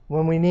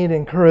when we need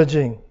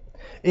encouraging.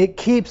 It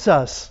keeps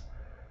us.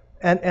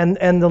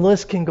 And the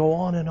list can go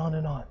on and on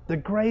and on. The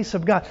grace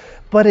of God.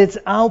 But it's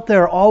out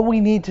there. All we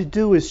need to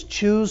do is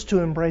choose to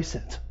embrace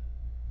it.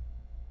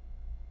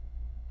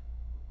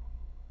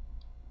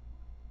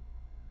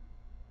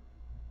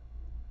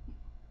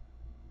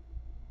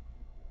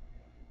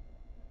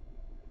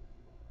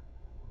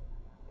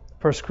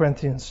 First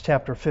Corinthians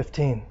chapter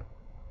 15,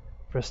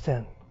 verse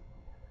 10.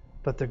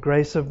 But by the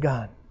grace of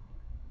God,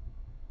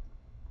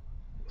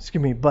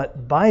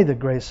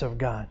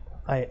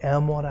 I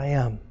am what I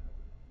am.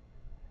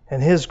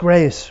 And His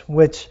grace,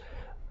 which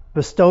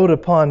bestowed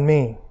upon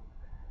me,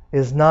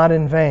 is not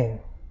in vain,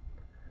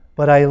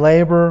 but I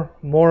labor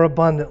more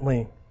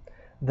abundantly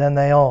than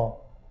they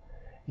all.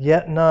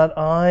 Yet not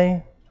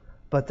I,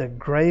 but the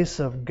grace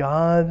of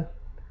God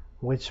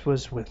which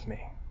was with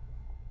me.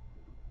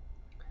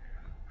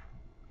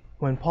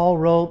 When Paul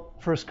wrote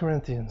 1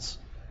 Corinthians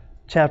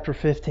chapter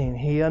 15,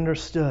 he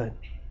understood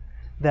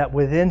that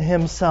within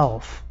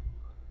himself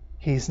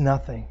he's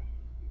nothing,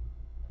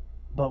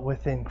 but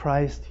within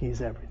Christ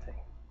he's everything.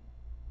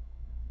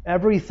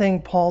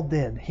 Everything Paul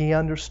did, he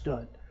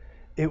understood.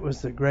 It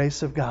was the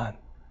grace of God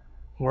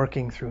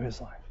working through his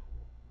life.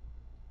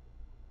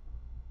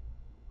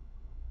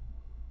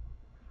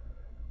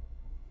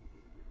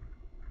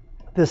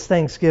 This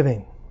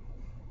Thanksgiving,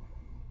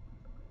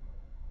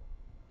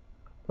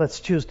 let's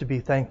choose to be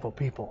thankful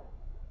people.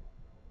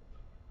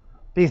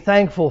 Be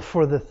thankful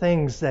for the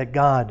things that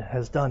God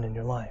has done in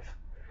your life.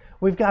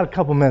 We've got a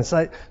couple minutes.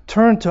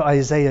 Turn to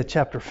Isaiah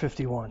chapter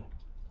 51.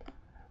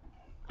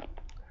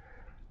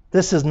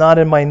 This is not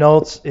in my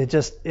notes. It's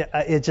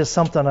just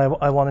something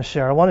I want to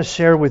share. I want to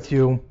share with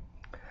you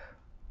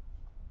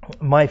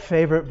my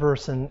favorite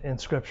verse in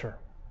Scripture.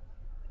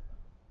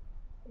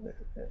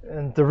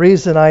 And the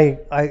reason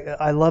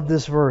I love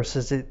this verse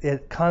is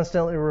it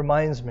constantly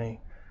reminds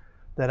me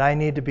that I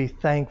need to be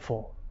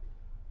thankful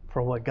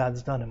for what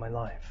God's done in my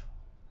life.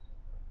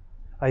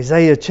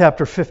 Isaiah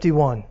chapter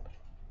 51,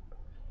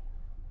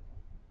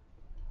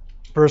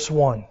 verse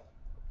 1.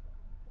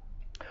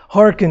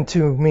 Hearken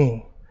to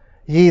me,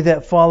 ye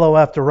that follow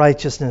after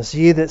righteousness,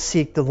 ye that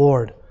seek the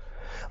Lord.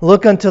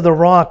 Look unto the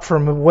rock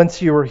from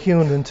whence you were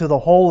hewn, and to the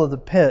hole of the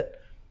pit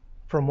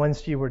from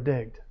whence you were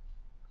digged.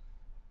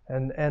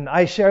 And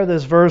I share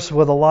this verse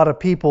with a lot of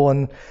people,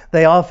 and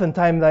they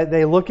oftentimes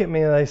they look at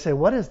me and they say,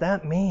 what does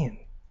that mean?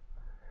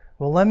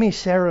 Well, let me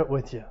share it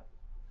with you,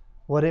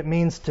 what it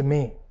means to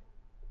me.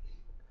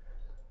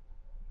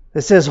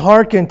 It says,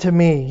 hearken to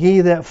me,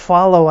 ye that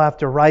follow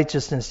after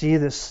righteousness, ye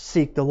that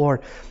seek the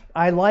Lord.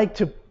 I like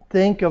to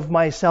think of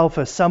myself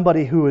as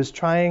somebody who is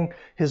trying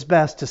his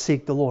best to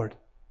seek the Lord.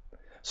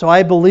 So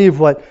I believe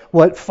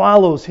what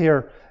follows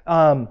here,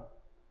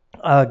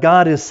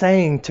 God is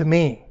saying to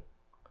me,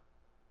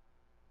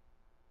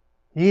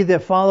 ye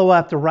that follow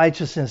after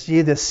righteousness,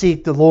 ye that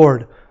seek the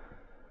Lord,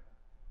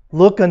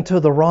 look unto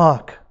the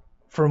rock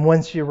from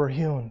whence you were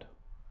hewn.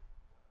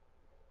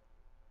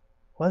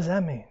 What does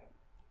that mean?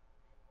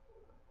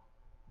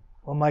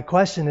 Well, my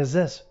question is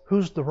this: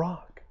 who's the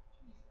rock?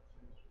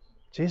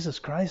 Jesus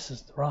Christ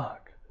is the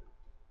rock.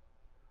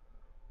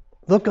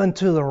 Look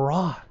unto the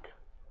rock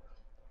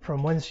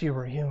from whence you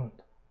were hewn,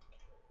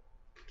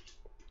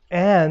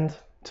 and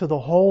to the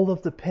hole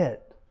of the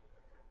pit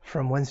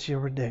from whence you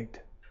were digged.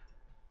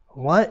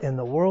 What in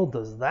the world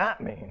does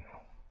that mean?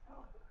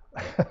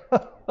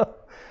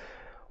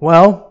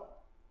 Well,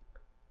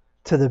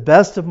 to the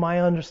best of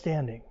my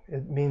understanding,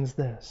 it means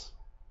this.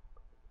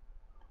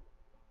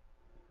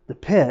 The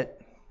pit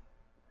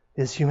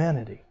is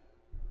humanity.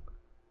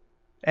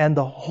 And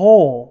the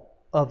hole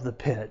of the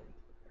pit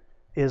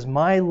is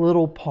my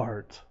little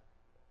part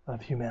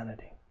of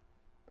humanity.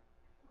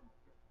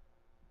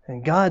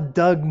 And God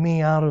dug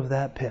me out of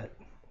that pit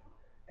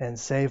and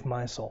saved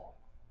my soul.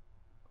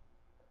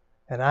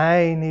 And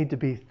I need to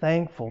be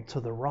thankful to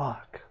the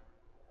rock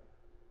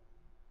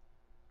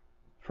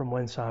from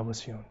whence I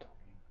was hewn.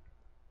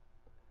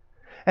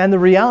 And the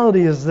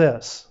reality is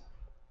this: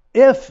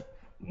 if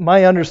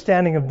my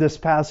understanding of this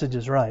passage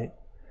is right,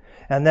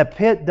 and that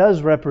pit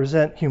does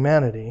represent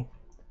humanity,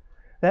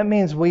 that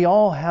means we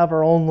all have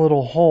our own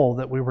little hole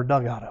that we were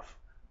dug out of.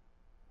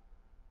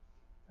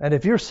 And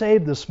if you're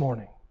saved this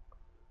morning,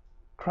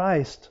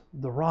 Christ,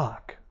 the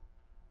rock,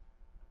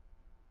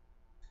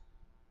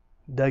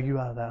 dug you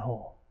out of that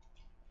hole.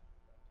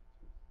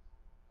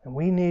 And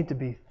we need to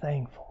be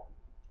thankful.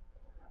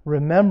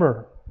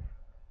 Remember,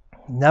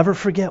 never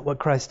forget what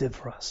Christ did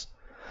for us.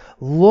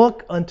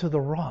 Look unto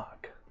the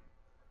rock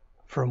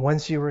from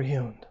whence you were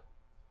hewn,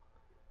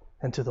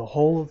 and to the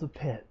hole of the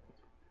pit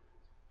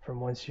from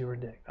whence you were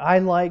digged. I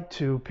like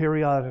to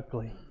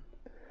periodically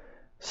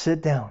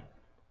sit down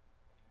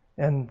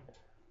and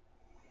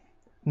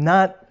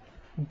not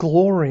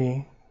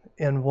glory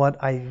in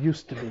what I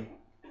used to be,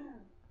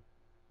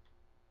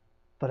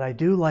 but I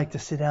do like to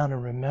sit down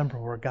and remember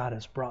where God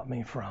has brought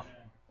me from.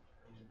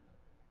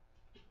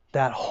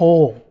 That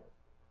hole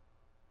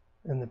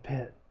in the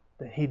pit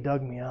that He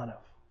dug me out of.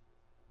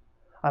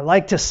 I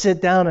like to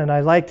sit down and I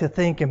like to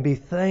think and be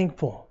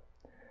thankful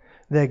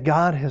that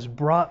God has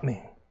brought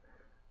me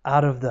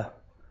out of the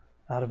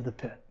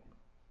pit.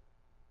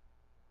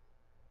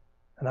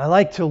 And I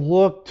like to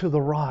look to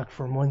the rock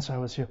from whence I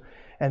was hewn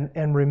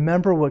and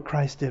remember what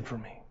Christ did for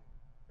me.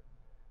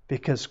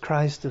 Because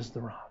Christ is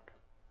the rock.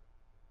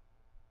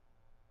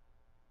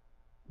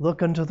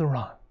 Look unto the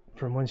rock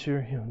from whence you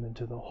were hewn,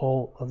 into the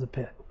hole of the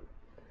pit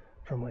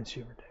from whence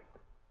you were digged.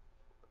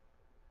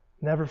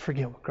 Never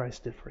forget what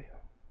Christ did for you.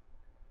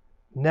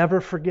 Never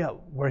forget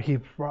where He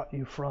brought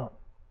you from.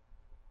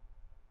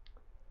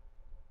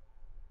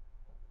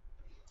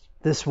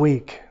 this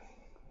week,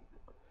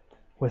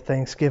 with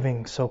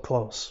Thanksgiving so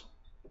close,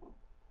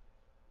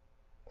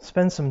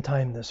 spend some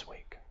time this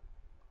week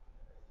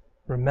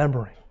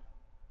remembering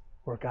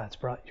where God's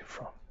brought you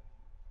from.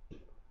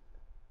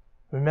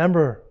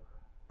 Remember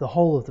the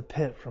hole of the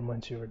pit from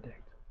whence you were digged.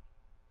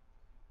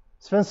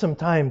 Spend some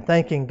time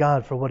thanking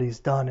God for what He's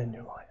done in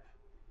your life.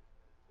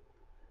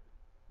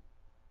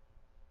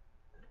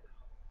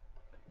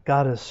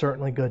 God is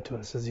certainly good to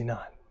us, is He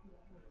not?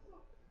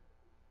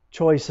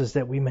 Choices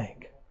that we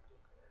make.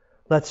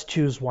 Let's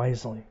choose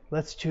wisely.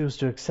 Let's choose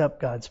to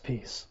accept God's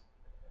peace,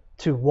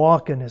 to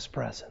walk in His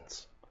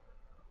presence,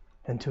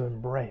 and to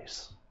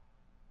embrace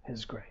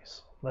His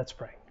grace. Let's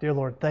pray. Dear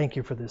Lord, thank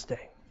you for this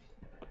day.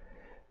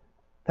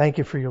 Thank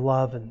you for your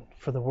love and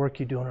for the work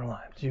you do in our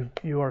lives.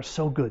 You are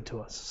so good to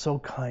us, so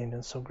kind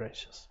and so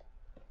gracious.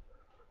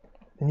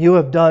 And you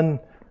have done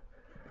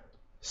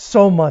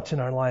so much in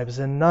our lives,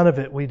 and none of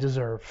it we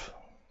deserve.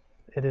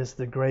 It is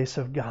the grace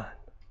of God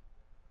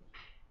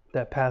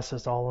that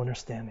passes all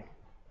understanding.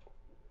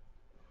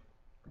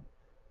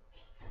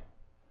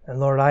 And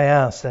Lord, I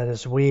ask that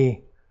as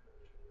we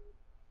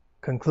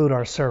conclude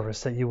our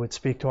service, that you would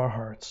speak to our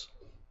hearts,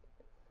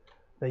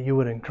 that you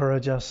would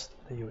encourage us,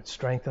 that you would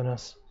strengthen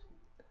us,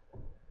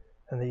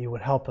 and that you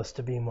would help us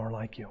to be more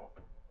like you.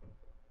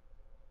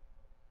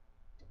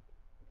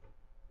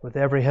 With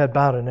every head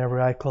bowed and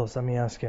every eye closed, let me ask you,